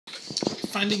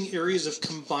finding areas of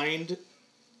combined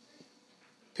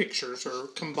pictures or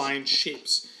combined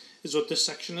shapes is what this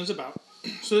section is about.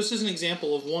 So this is an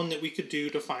example of one that we could do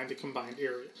to find a combined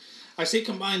area. I say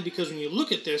combined because when you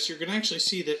look at this, you're going to actually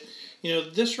see that, you know,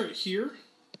 this right here,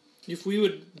 if we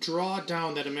would draw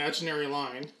down that imaginary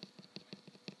line,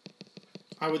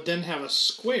 I would then have a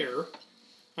square.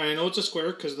 I know it's a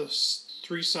square because the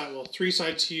three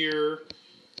sides here,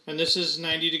 and this is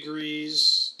 90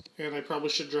 degrees, and I probably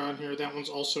should draw in here, that one's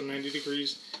also 90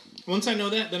 degrees. Once I know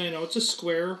that, then I know it's a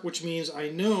square, which means I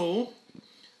know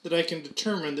that I can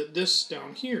determine that this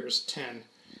down here is 10.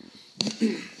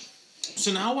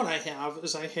 So now what I have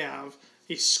is I have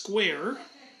a square,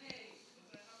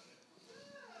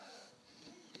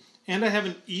 and I have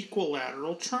an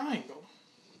equilateral triangle.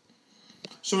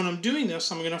 So when I'm doing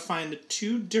this, I'm going to find the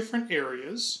two different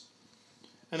areas.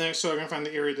 And then, so I'm going to find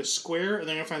the area of the square, and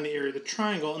then I'm going to find the area of the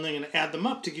triangle, and then I'm going to add them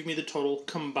up to give me the total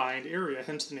combined area,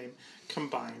 hence the name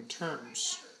combined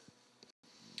terms.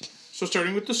 So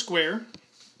starting with the square,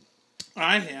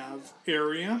 I have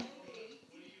area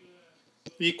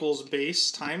equals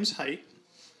base times height.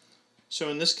 So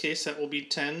in this case, that will be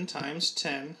 10 times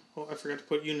 10. Oh, I forgot to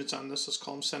put units on this. Let's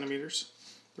call them centimeters.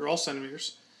 They're all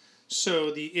centimeters.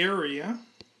 So the area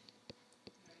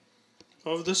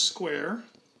of the square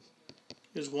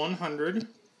is 100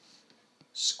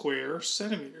 square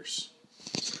centimeters.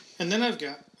 And then I've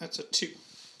got, that's a 2.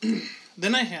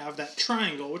 Then I have that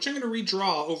triangle, which I'm going to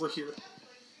redraw over here.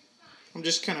 I'm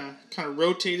just kind of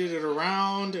rotated it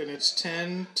around, and it's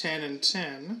 10, 10, and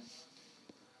 10.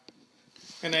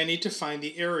 And I need to find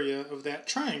the area of that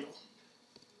triangle.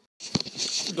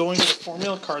 Going to the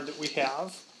formula card that we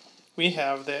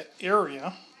have that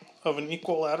area of an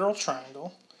equilateral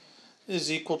triangle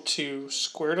is equal to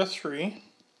square root of 3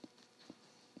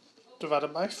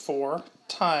 divided by 4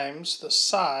 times the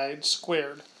side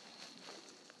squared.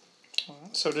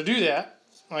 So to do that,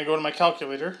 I go to my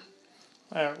calculator,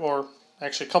 or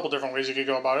actually a couple different ways you could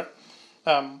go about it.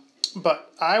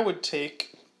 But I would take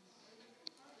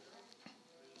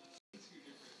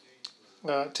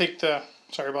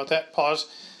sorry about that, pause.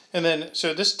 And then,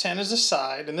 so this 10 is a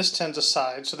side, and this 10 is a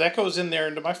side. So that goes in there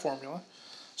into my formula.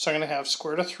 So I'm going to have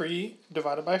square root of 3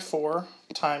 divided by 4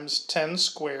 times 10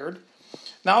 squared.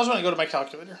 Now is when I go to my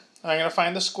calculator. I'm going to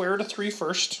find the square root of 3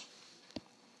 first,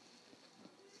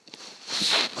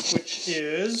 which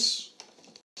is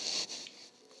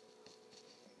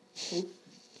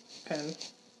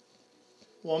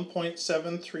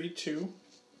 1.732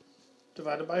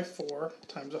 divided by 4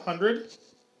 times 100,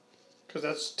 because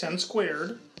that's 10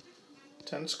 squared.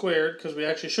 10 squared, because we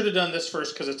actually should have done this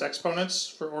first because it's exponents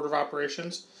for order of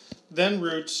operations. Then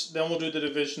roots, then we'll do the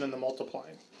division and the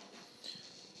multiplying.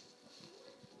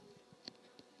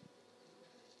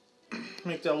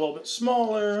 Make that a little bit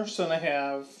smaller, so then I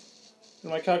have, in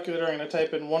my calculator, I'm going to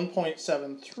type in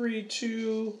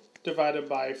 1.732 divided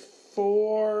by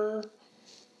 4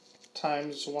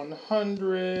 times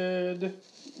 100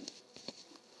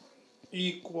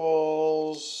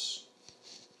 equals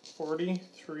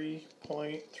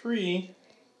 43.3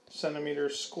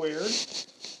 centimeters squared.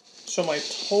 So my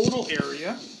total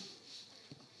area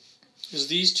is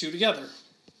these two together.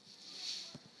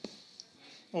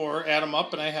 Or add them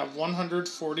up and I have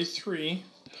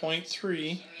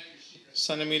 143.3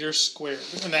 centimeters squared.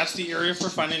 And that's the area for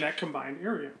finding that combined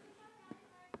area.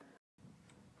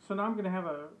 So now I'm going to have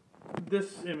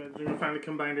this image. I'm going to find the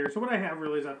combined area. So what I have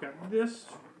really is I've got this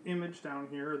image down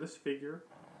here, or this figure,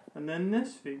 and then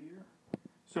this figure.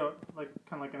 So kind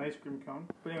of like an ice cream cone.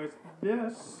 But anyways,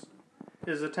 this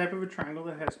is a type of a triangle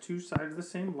that has two sides the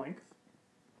same length,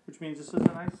 which means this is an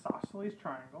isosceles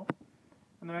triangle.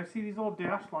 And then I see these little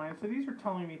dashed lines. So these are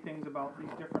telling me things about these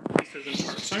different pieces and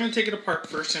parts. So I'm going to take it apart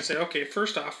first and say, okay,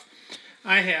 first off,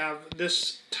 I have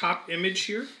this top image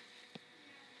here,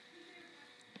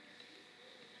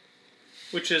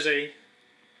 which is a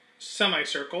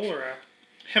semicircle or a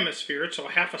hemisphere, so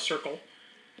half a circle.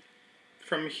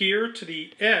 From here to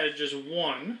the edge is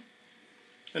 1.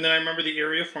 And then I remember the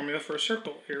area formula for a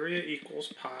circle. Area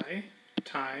equals pi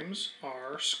times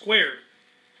r squared.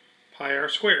 Pi r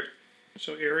squared.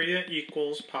 So area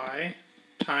equals pi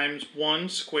times 1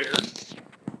 squared.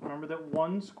 Remember that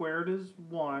 1 squared is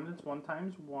 1. It's 1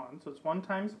 times 1. So it's 1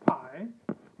 times pi.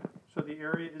 So the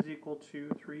area is equal to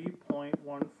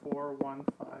 3.14159.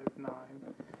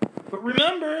 But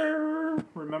remember,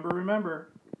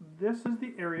 this is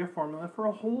the area formula for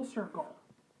a whole circle.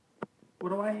 What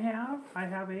do I have? I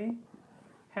have a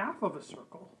half of a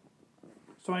circle.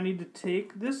 So I need to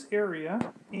take this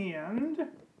area and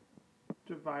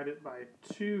divide it by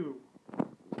 2. So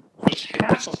it's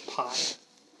half of pi.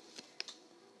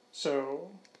 So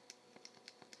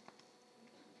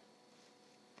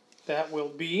that will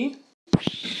be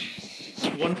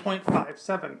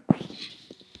 1.57.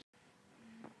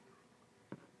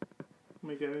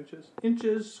 Make that inches.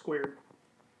 Inches squared.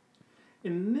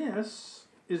 And this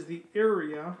is the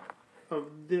area of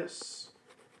that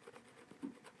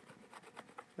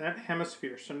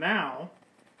hemisphere. So now,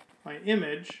 my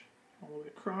image, all the way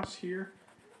across here,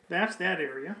 that's that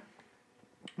area.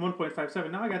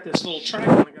 1.57. Now I got this little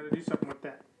triangle, I got to do something with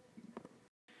that.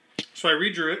 So I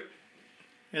redrew it,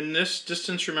 and this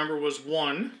distance, remember, was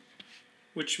 1,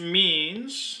 which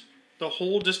means the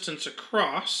whole distance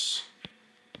across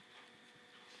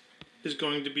is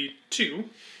going to be 2.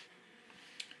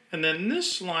 And then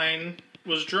this line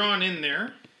was drawn in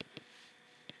there,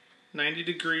 90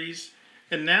 degrees,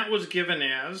 and that was given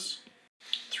as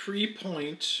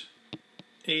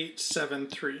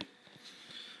 3.873.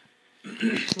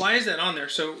 Why is that on there?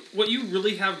 So what you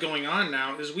really have going on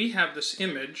now is we have this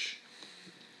image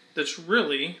that's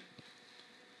really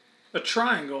a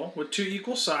triangle with 2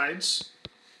 equal sides,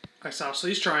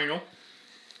 isosceles triangle,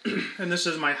 and this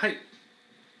is my height.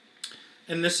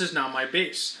 And this is now my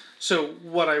base. So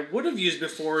what I would have used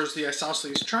before is the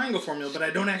isosceles triangle formula, but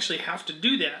I don't actually have to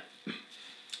do that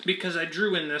because I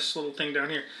drew in this little thing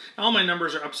down here. All my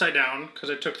numbers are upside down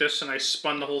because I took this and I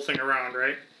spun the whole thing around,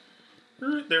 right?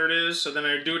 There it is. So then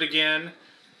I do it again.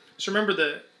 So remember,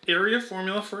 the area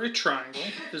formula for a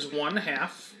triangle is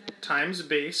 1/2 times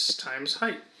base times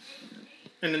height.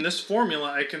 And in this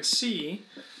formula, I can see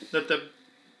that the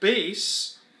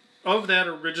base of that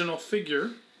original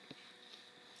figure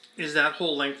is that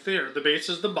whole length there. The base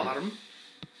is the bottom,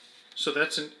 so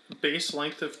that's a base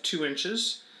length of 2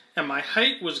 inches, and my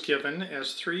height was given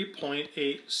as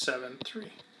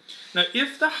 3.873. Now,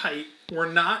 if the height were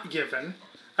not given,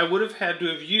 I would have had to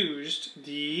have used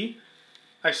the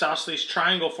isosceles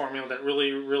triangle formula, that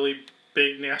really, really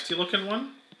big, nasty looking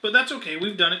one, but that's okay.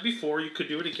 We've done it before. You could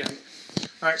do it again.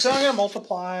 All right, so I'm going to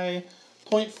multiply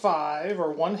 0.5,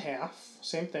 or 1/2,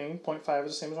 same thing, 0.5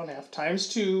 is the same as 1/2, times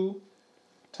 2,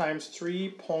 times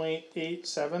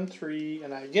 3.873,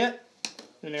 and I get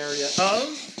an area of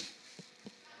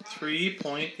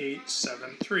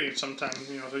 3.873. And sometimes,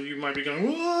 so you might be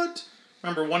going, what?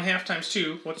 Remember, 1/2 times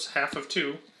 2, what's half of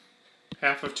 2?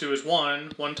 Half of 2 is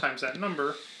 1, 1 times that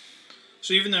number.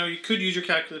 So even though you could use your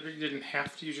calculator, you didn't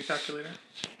have to use your calculator.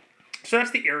 So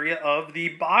that's the area of the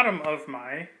bottom of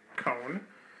my cone.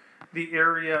 The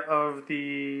area of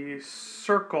the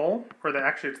circle, or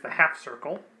actually it's the half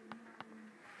circle,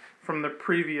 from the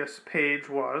previous page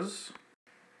was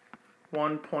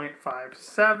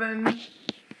 1.57,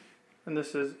 and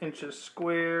this is inches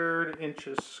squared,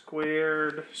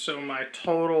 so my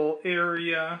total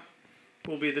area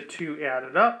will be the 2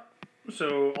 added up.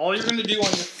 So all you're going to do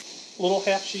on your little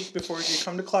half sheet before you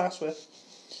come to class with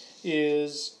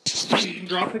is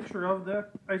draw a picture of the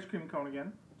ice cream cone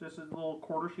again. Just a little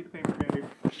quarter sheet of paper.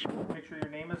 Make sure your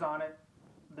name is on it,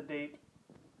 the date,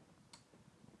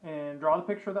 and draw the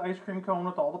picture of the ice cream cone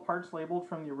with all the parts labeled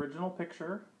from the original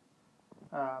picture,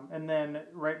 and then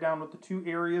write down what the 2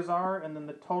 areas are and then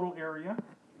the total area.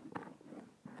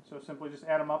 So simply just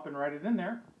add them up and write it in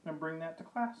there and bring that to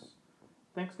class.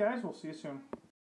 Thanks guys, we'll see you soon.